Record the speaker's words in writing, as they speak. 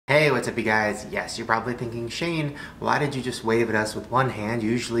Hey, what's up you guys? Yes, you're probably thinking, Shane, why did you just wave at us with one hand?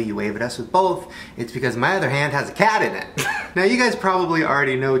 Usually you wave at us with both. It's because my other hand has a cat in it. Now you guys probably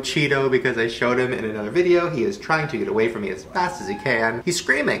already know Cheeto because I showed him in another video. He is trying to get away from me as fast as he can. He's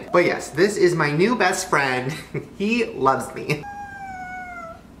screaming. But yes, this is my new best friend. He loves me.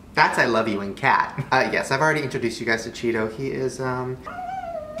 That's I love you in cat. Yes, I've already introduced you guys to Cheeto. He is,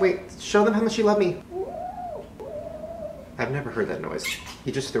 wait, show them how much you love me. I've never heard that noise.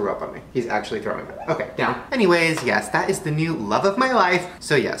 He just threw up on me. He's actually throwing up. Okay, down. Anyways, yes, that is the new love of my life.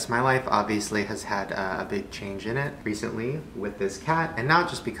 So yes, my life obviously has had a big change in it recently with this cat, and not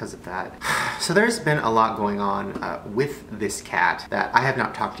just because of that. So there's been a lot going on with this cat that I have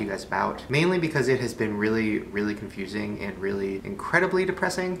not talked to you guys about, mainly because it has been really, really confusing and really incredibly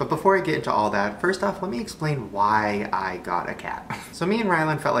depressing. But before I get into all that, first off, let me explain why I got a cat. So me and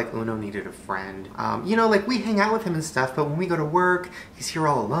Rylan felt like Uno needed a friend. You know, like we hang out with him and stuff, but when we go to work, he's here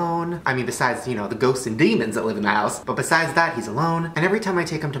all alone. I mean, besides, you know, the ghosts and demons that live in the house, but besides that, he's alone. And every time I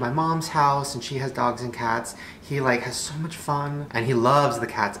take him to my mom's house and she has dogs and cats, he like has so much fun, and he loves the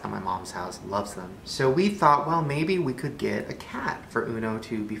cats at my mom's house, loves them. So we thought, well, maybe we could get a cat for Uno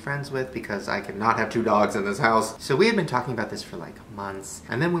to be friends with because I cannot have two dogs in this house. So we had been talking about this for like months,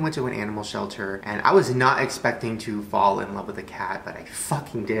 and then we went to an animal shelter, and I was not expecting to fall in love with a cat, but I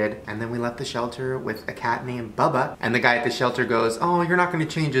fucking did. And then we left the shelter with a cat named Bubba, and the guy at the shelter goes, "Oh, you're not gonna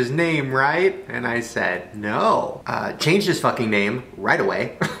change his name, right?" And I said, "No." Changed his fucking name right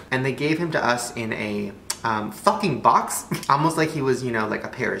away. And they gave him to us in a fucking box. Almost like he was, you know, like a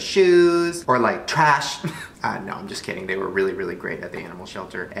pair of shoes or like trash. No, I'm just kidding. They were really, really great at the animal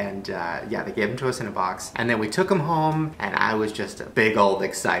shelter. And yeah, they gave him to us in a box. And then we took him home, and I was just a big old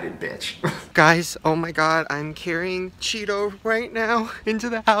excited bitch. Guys, oh my God, I'm carrying Cheeto right now into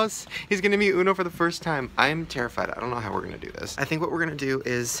the house. He's gonna meet Uno for the first time. I'm terrified. I don't know how we're gonna do this. I think what we're gonna do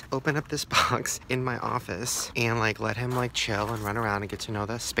is open up this box in my office and like let him like chill and run around and get to know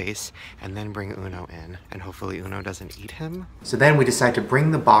the space, and then bring Uno in. And hopefully Uno doesn't eat him. So then we decided to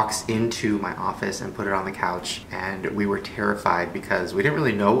bring the box into my office and put it on the couch. And we were terrified because we didn't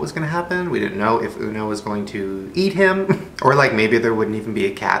really know what was going to happen. We didn't know if Uno was going to eat him, or like maybe there wouldn't even be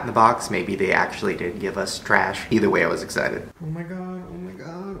a cat in the box. Maybe they actually did give us trash. Either way, I was excited. Oh my God, oh my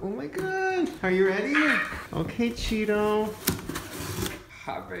God, oh my God. Are you ready? Okay, Cheeto.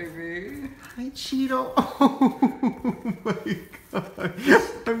 Hi, baby. Hi, Cheeto. Oh my God.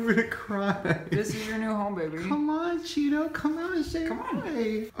 I'm gonna cry. This is your new home, baby. Come on, Cheeto. Come on, say Come on.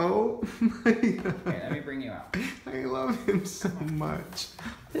 hi. Oh my God. Okay, let me bring you out. I love him so much.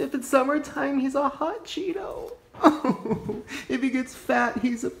 If it's summertime, he's a hot Cheeto. Oh, if he gets fat,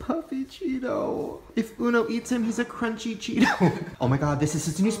 he's a puffy Cheeto. If Uno eats him, he's a crunchy Cheeto. Oh my God, this is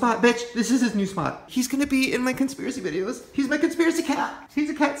his new spot, bitch. This is his new spot. He's gonna be in my conspiracy videos. He's my conspiracy cat. He's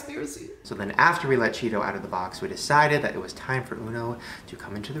a catspiracy. So then after we let Cheeto out of the box, we decided that it was time for Uno to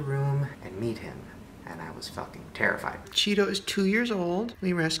come into the room and meet him. And I was fucking terrified. Cheeto is 2 years old.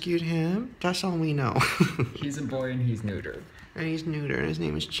 We rescued him. That's all we know. He's a boy and he's neutered. And he's neutered, and his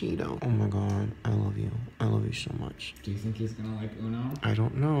name is Cheeto. Oh my God, I love you. I love you so much. Do you think he's gonna like Uno? I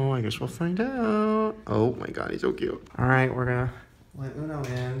don't know, I guess we'll find out. Oh my God, he's so cute. All right, we're gonna let Uno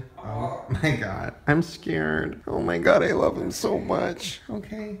in. Oh my God, I'm scared. Oh my God, I love him so much.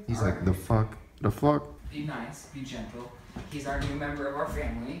 Okay. He's like, the fuck? Be nice, be gentle. He's our new member of our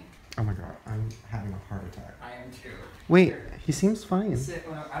family. Oh my God, I'm having a heart attack. I am too. Wait, Here. he seems fine. Sit,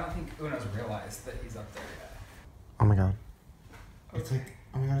 Uno. I don't think Uno's realized that he's up there yet. Oh my God. It's like,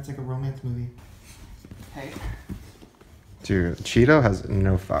 oh my God, it's like a romance movie. Hey. Dude, Cheeto has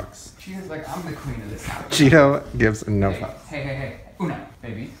no fucks. Cheeto's like, I'm the queen of this house. Cheeto gives no fucks. Hey. Uno,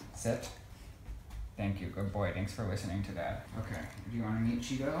 baby, sit. Thank you, good boy. Thanks for listening to Dad. Okay, do you want to meet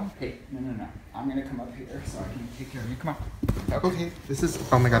Cheeto? Hey, no. I'm gonna come up here so I can take care of you. Come on. Okay, this is,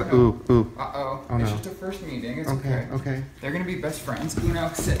 oh my God, no. ooh. Uh-oh. Oh, it's no. just a first meeting. It's Okay. They're gonna be best friends.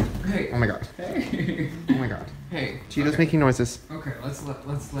 Uno, sit. Hey. Oh my God. Hey. Oh my God. Hey. Cheeto's making noises. Okay, let's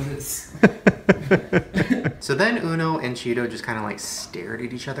let it. So then Uno and Cheeto just kind of like stared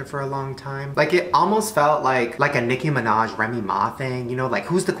at each other for a long time. Like it almost felt like a Nicki Minaj, Remy Ma thing, you know, like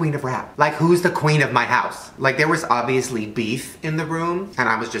who's the queen of rap? Like who's the queen of my house? Like there was obviously beef in the room, and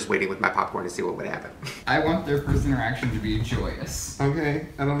I was just waiting with my popcorn to see what would happen. I want their first interaction to be joyous. Okay,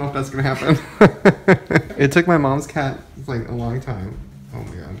 I don't know if that's gonna happen. It took my mom's cat like a long time. Oh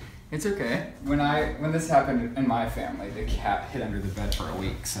my God. It's okay. When this happened in my family, the cat hid under the bed for a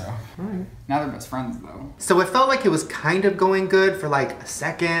week, so. Alright. Now they're best friends though. So it felt like it was kind of going good for like a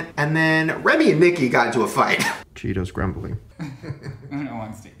second, and then Remy and Nikki got into a fight. Cheeto's grumbling. Uno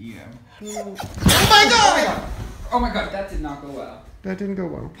wants to eat him. Oh my God! Oh my God, that did not go well. That didn't go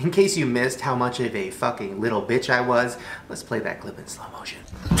well. In case you missed how much of a fucking little bitch I was, let's play that clip in slow motion.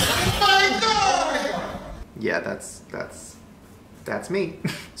 Oh my God! Yeah, that's me.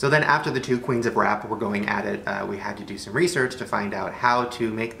 So then after the two queens of rap were going at it, we had to do some research to find out how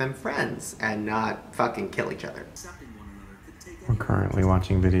to make them friends and not fucking kill each other. We're currently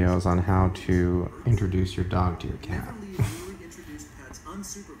watching videos on how to introduce your dog to your cat.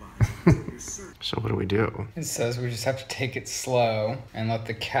 So what do we do? It says we just have to take it slow and let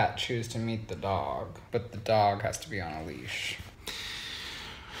the cat choose to meet the dog, but the dog has to be on a leash.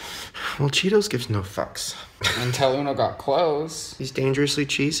 Well, Cheetos gives no fucks. Until Uno got close. He's dangerously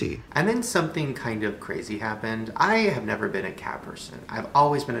cheesy. And then something kind of crazy happened. I have never been a cat person. I've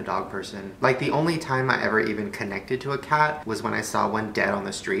always been a dog person. Like, the only time I ever even connected to a cat was when I saw one dead on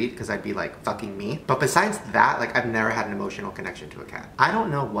the street, because I'd be like, fucking me. But besides that, like, I've never had an emotional connection to a cat. I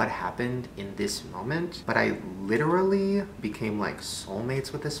don't know what happened in this moment, but I literally became like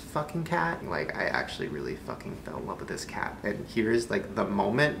soulmates with this fucking cat. Like, I actually really fucking fell in love with this cat. And here's like the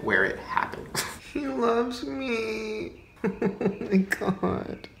moment where it happened. He loves me. Oh my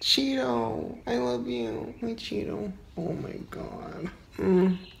God. Cheeto, I love you. My Cheeto. Oh my God.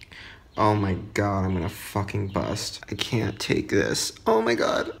 Oh my God, I'm gonna fucking bust. I can't take this. Oh my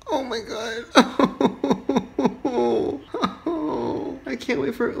God. Oh my God. Oh, I can't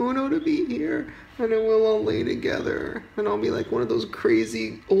wait for Uno to be here. And then we'll all lay together. And I'll be like one of those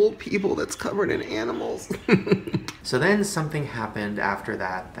crazy old people that's covered in animals. So then something happened after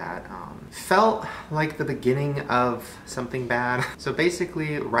that that felt like the beginning of something bad. So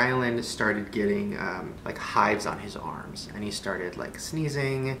basically, Ryland started getting like hives on his arms, and he started like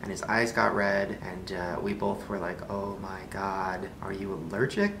sneezing, and his eyes got red, and we both were like, oh my God, are you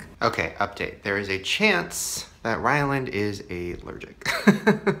allergic? Okay, update. There is a chance that Ryland is allergic.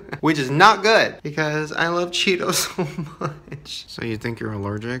 Which is not good, because I love Cheetos so much. So you think you're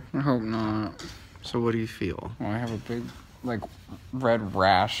allergic? I hope not. So what do you feel? Well, I have a big, like, red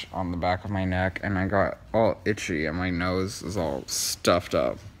rash on the back of my neck, and I got all itchy, and my nose is all stuffed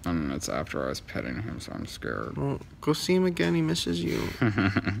up. And it's after I was petting him, so I'm scared. Well, go see him again. He misses you.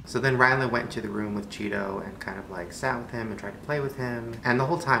 So then Ryland went to the room with Cheeto and kind of like sat with him and tried to play with him. And the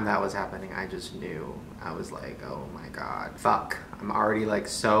whole time that was happening, I just knew. I was like, oh my God, fuck. I'm already like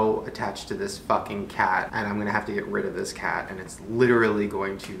so attached to this fucking cat, and I'm gonna have to get rid of this cat, and it's literally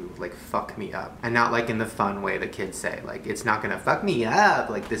going to like fuck me up. And not like in the fun way that kids say, like it's not gonna fuck me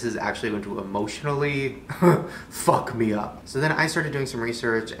up. Like this is actually going to emotionally fuck me up. So then I started doing some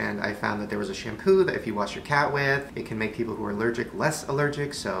research, and I found that there was a shampoo that if you wash your cat with, it can make people who are allergic less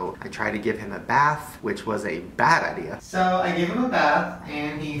allergic. So I tried to give him a bath, which was a bad idea. So I gave him a bath,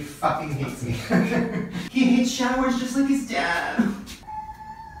 and he fucking hates me. He hates showers just like his dad.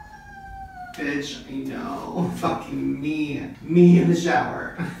 Bitch, I know. Fucking me. Me in the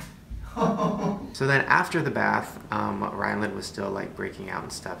shower. So then after the bath, Ryland was still like breaking out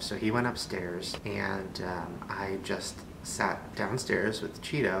and stuff. So he went upstairs, and I just sat downstairs with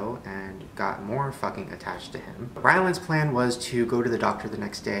Cheeto and got more fucking attached to him. Ryland's plan was to go to the doctor the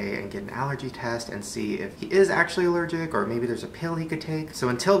next day and get an allergy test and see if he is actually allergic, or maybe there's a pill he could take. So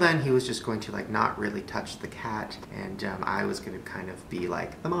until then, he was just going to like not really touch the cat, and I was going to kind of be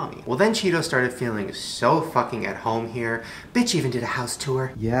like the mommy. Well, then Cheeto started feeling so fucking at home here. Bitch even did a house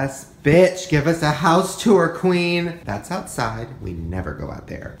tour. Yes, bitch, give us a house tour, queen. That's outside. We never go out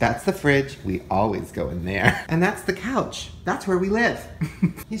there. That's the fridge. We always go in there. And that's the couch. That's where we live.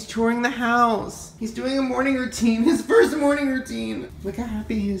 He's touring the house. He's doing a morning routine, his first morning routine. Look how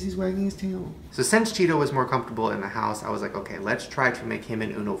happy he is, he's wagging his tail. So since Cheeto was more comfortable in the house, I was like, okay, let's try to make him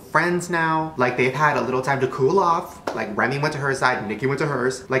and Uno friends now. Like they've had a little time to cool off. Like Remy went to her side, Nikki went to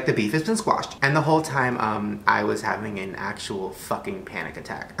hers. Like the beef has been squashed. And the whole time, I was having an actual fucking panic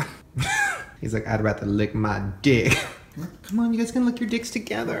attack. He's like, I'd rather lick my dick. Come on, you guys can lick your dicks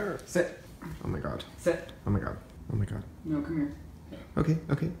together. Sit. Oh my God. Sit. Oh my God. Oh my God. No, come here. Okay,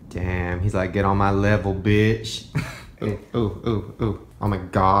 okay. Damn, he's like, get on my level, bitch. Oh, oh, oh, oh. Oh my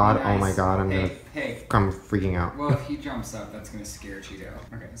God, Nice. Oh my God, I'm freaking out. Well, if he jumps up, that's gonna scare Cheeto.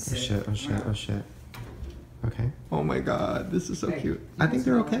 Okay, sit. Oh shit, oh shit, oh shit. Okay. Oh my God, this is so Hey, cute. I think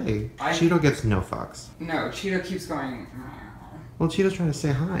they're okay. Cheeto gets no fucks. No, Cheeto keeps going. Well, Cheeto's trying to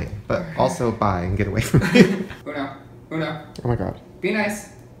say hi, but also bye and get away from me. Uno, Uno. Oh my God. Be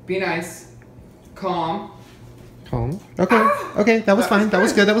nice. Be nice. Calm. Calm. Okay, okay, that was fine. That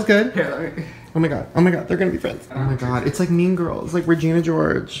was good, that was good. Here, let me. Oh my God, they're gonna be friends. Oh my God, it's like Mean Girls. It's like Regina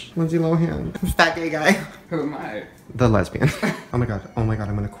George, Lindsay Lohan. Fat gay guy. Who am I? The lesbian. Oh my God, I'm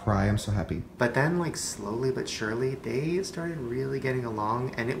gonna cry. I'm so happy. But then, like, slowly but surely, they started really getting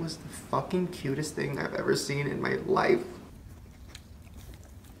along, and it was the fucking cutest thing I've ever seen in my life.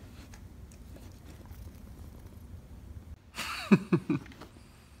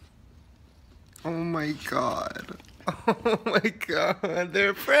 Oh my god. Oh my god,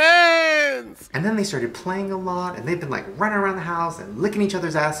 they're friends! And then they started playing a lot, and they've been like running around the house and licking each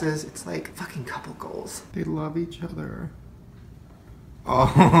other's asses. It's like fucking couple goals. They love each other.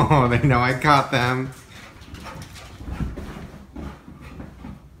 Oh, they know I caught them.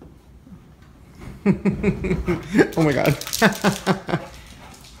 Oh my god.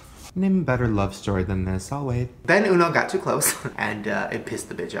 Name a better love story than this, I'll wait. Then Uno got too close, and it pissed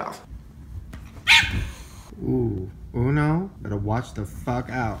the bitch off. Ooh, Uno, better watch the fuck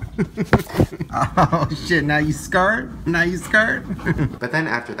out. Oh shit, now you scared? Now you scared? But then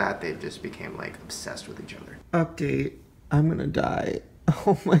after that, they just became like obsessed with each other. Update, I'm gonna die.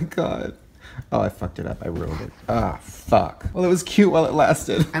 Oh my god. Oh, I fucked it up, I ruined it. Ah, fuck. Well, it was cute while it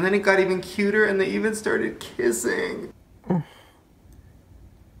lasted. And then it got even cuter and they even started kissing.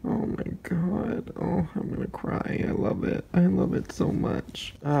 Oh my god. Oh, I'm gonna cry. I love it. I love it so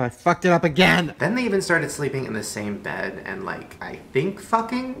much. Oh, I fucked it up again! Then they even started sleeping in the same bed and like, I think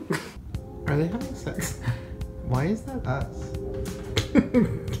fucking? Are they having sex? Why is that us?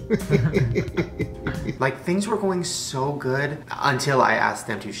 Like things were going so good until I asked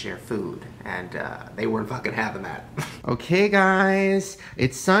them to share food and they weren't fucking having that. Okay guys,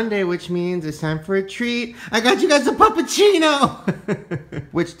 it's Sunday, which means it's time for a treat. I got you guys a puppuccino!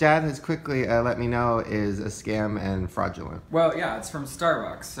 Which Dad has quickly let me know is a scam and fraudulent. Well, yeah, it's from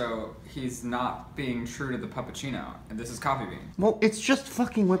Starbucks, so he's not being true to the puppuccino. And this is coffee bean. Well, it's just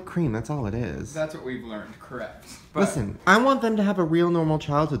fucking whipped cream, that's all it is. That's what we've learned, correct. But listen, I want them to have a real normal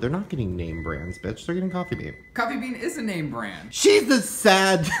childhood. They're not getting name brands, bitch. They're getting Coffee Bean. Coffee Bean is a name brand. She's the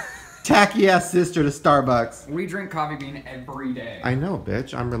sad, tacky ass sister to Starbucks. We drink Coffee Bean every day. I know,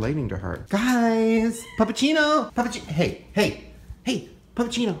 bitch. I'm relating to her. Guys, puppuccino. Hey,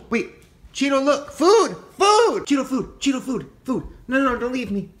 puppuccino. Wait, Cheeto, look, food. Cheeto, food. No, don't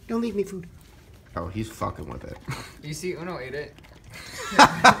leave me. Don't leave me food. Oh, he's fucking with it. You see, Uno ate it.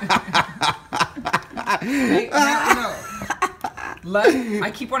 Hey, no.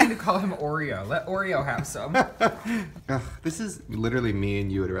 I keep wanting to call him Oreo. Let Oreo have some. Ugh, this is literally me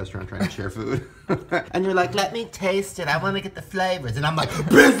and you at a restaurant trying to share food. And you're like, let me taste it. I want to get the flavors. And I'm like,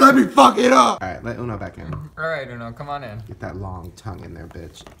 bitch, let me fuck it up. All right, let Uno back in. All right, Uno, come on in. Get that long tongue in there,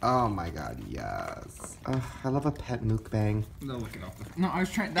 bitch. Oh my god, yes. Ugh, I love a pet mukbang. No, look it off. No, I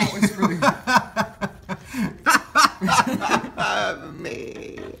was trying. That was really.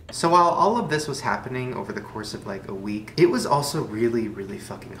 Me. So while all of this was happening over the course of like a week, it was also really, really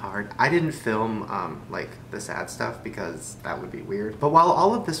fucking hard. I didn't film like the sad stuff because that would be weird. But while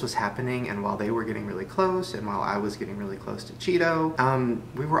all of this was happening and while they were getting really close and while I was getting really close to Cheeto,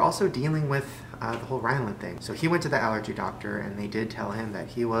 we were also dealing with the whole Ryland thing. So he went to the allergy doctor and they did tell him that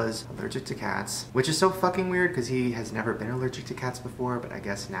he was allergic to cats, which is so fucking weird because he has never been allergic to cats before, but I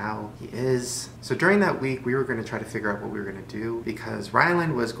guess now he is. So during that week, we were going to try to figure out what we were going to do because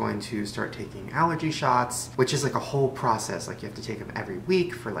Ryland was going to start taking allergy shots, which is like a whole process. Like you have to take them every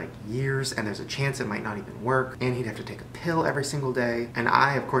week for like years and there's a chance it might not even work, and he'd have to take a pill every single day. And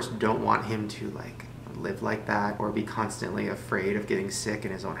I, of course, don't want him to like live like that or be constantly afraid of getting sick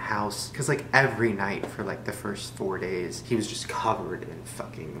in his own house, because like every night for like the first 4 days he was just covered in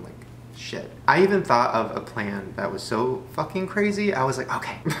fucking like shit. I even thought of a plan that was so fucking crazy. I was like,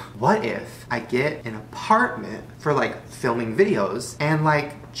 okay, what if I get an apartment for like filming videos and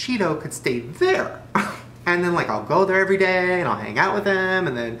like Cheeto could stay there? And then like I'll go there every day and I'll hang out with him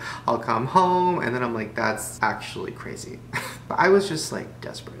and then I'll come home, and then I'm like, that's actually crazy. But I was just like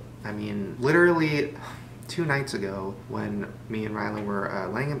desperate. I mean, literally 2 nights ago when me and Rylan were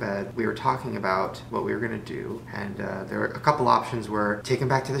laying in bed, we were talking about what we were gonna do, and there were a couple options. Were take him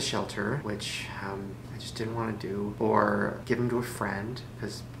back to the shelter, which I just didn't want to do, or give him to a friend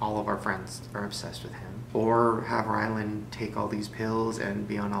because all of our friends are obsessed with him, or have Rylan take all these pills and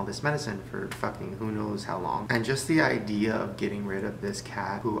be on all this medicine for fucking who knows how long. And just the idea of getting rid of this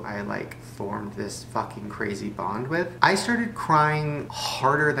cat who I like formed this fucking crazy bond with, I started crying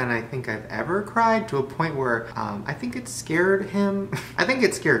harder than I think I've ever cried, to a point where I think it scared him. I think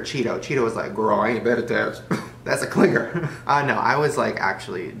it scared Cheeto. Cheeto was like, girl, I ain't been attached. That's a clinger. No, I was like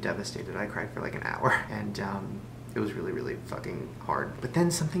actually devastated. I cried for like an hour, and it was really, really fucking hard. But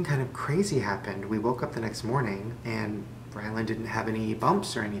then something kind of crazy happened. We woke up the next morning and Rylan didn't have any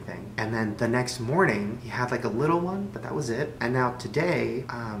bumps or anything. And then the next morning he had like a little one, but that was it. And now today,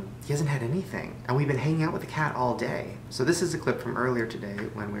 he hasn't had anything. And we've been hanging out with the cat all day. So this is a clip from earlier today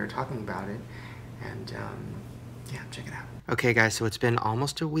when we were talking about it. And Yeah, check it out. Okay guys, so it's been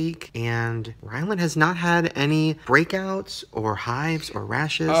almost a week and Rylan has not had any breakouts or hives or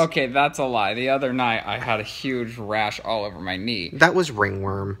rashes. Okay, that's a lie. The other night I had a huge rash all over my knee. That was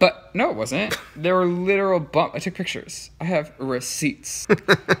ringworm. But no, it wasn't. There were literal bumps. I took pictures. I have receipts.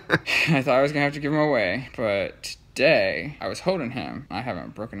 I thought I was gonna have to give them away, but today I was holding him. I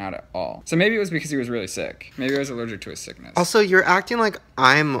haven't broken out at all. So maybe it was because he was really sick. Maybe I was allergic to his sickness. Also, you're acting like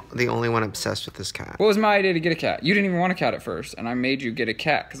I'm the only one obsessed with this cat. What was my idea to get a cat? You didn't even want a cat at first, and I made you get a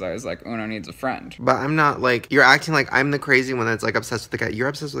cat because I was like, Uno needs a friend. But I'm not like, you're acting like I'm the crazy one that's like obsessed with the cat. You're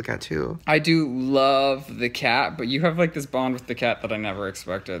obsessed with the cat too. I do love the cat, but you have like this bond with the cat that I never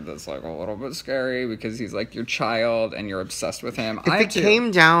expected that's like a little bit scary because he's like your child and you're obsessed with him. If it came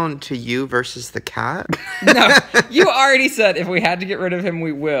down to you versus the cat. No, you already said if we had to get rid of him,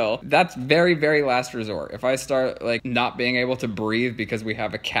 we will. That's very, very last resort. If I start like not being able to breathe because we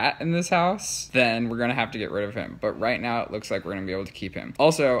have a cat in this house, then we're gonna have to get rid of him. But right now it looks like we're gonna be able to keep him.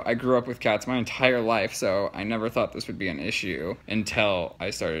 Also, I grew up with cats my entire life, so I never thought this would be an issue until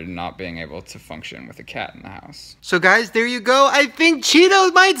I started not being able to function with a cat in the house. So guys, there you go. I think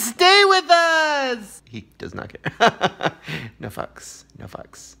Cheeto might stay with us. He does not care. No fucks. No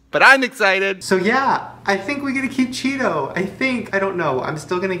fucks. But I'm excited. So yeah, I think we get to keep Cheeto. I don't know. I'm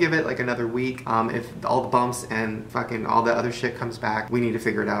still gonna give it like another week. If all the bumps and fucking all the other shit comes back, we need to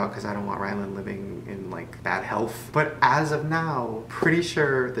figure it out because I don't want Rylan living in like bad health. But as of now, pretty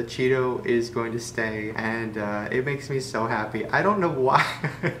sure that Cheeto is going to stay and it makes me so happy. I don't know why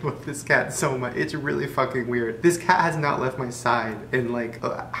I love this cat so much. It's really fucking weird. This cat has not left my side in like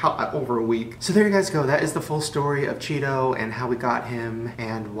over a week. So there you guys go. That is the full story of Cheeto and how we got him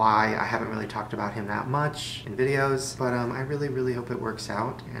and why I haven't really talked about him that much in videos, but I really, really hope it works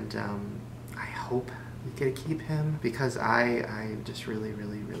out, and I hope we get to keep him because I just really,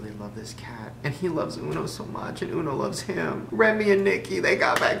 really, really love this cat, and he loves Uno so much, and Uno loves him. Remy and Nikki, they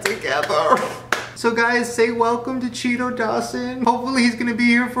got back together. So guys, say welcome to Cheeto Dawson. Hopefully he's gonna be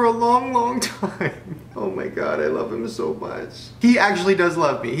here for a long, long time. Oh my god, I love him so much. He actually does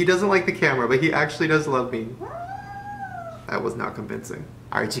love me. He doesn't like the camera, but he actually does love me. That was not convincing.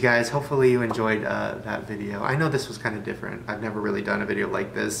 Alright you guys, hopefully you enjoyed that video. I know this was kind of different. I've never really done a video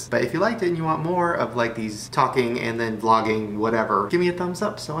like this. But if you liked it and you want more of like these talking and then vlogging, whatever, give me a thumbs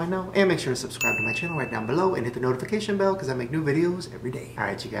up so I know. And make sure to subscribe to my channel right down below and hit the notification bell because I make new videos every day.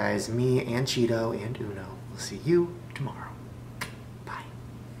 Alright you guys, me and Cheeto and Uno will see you tomorrow.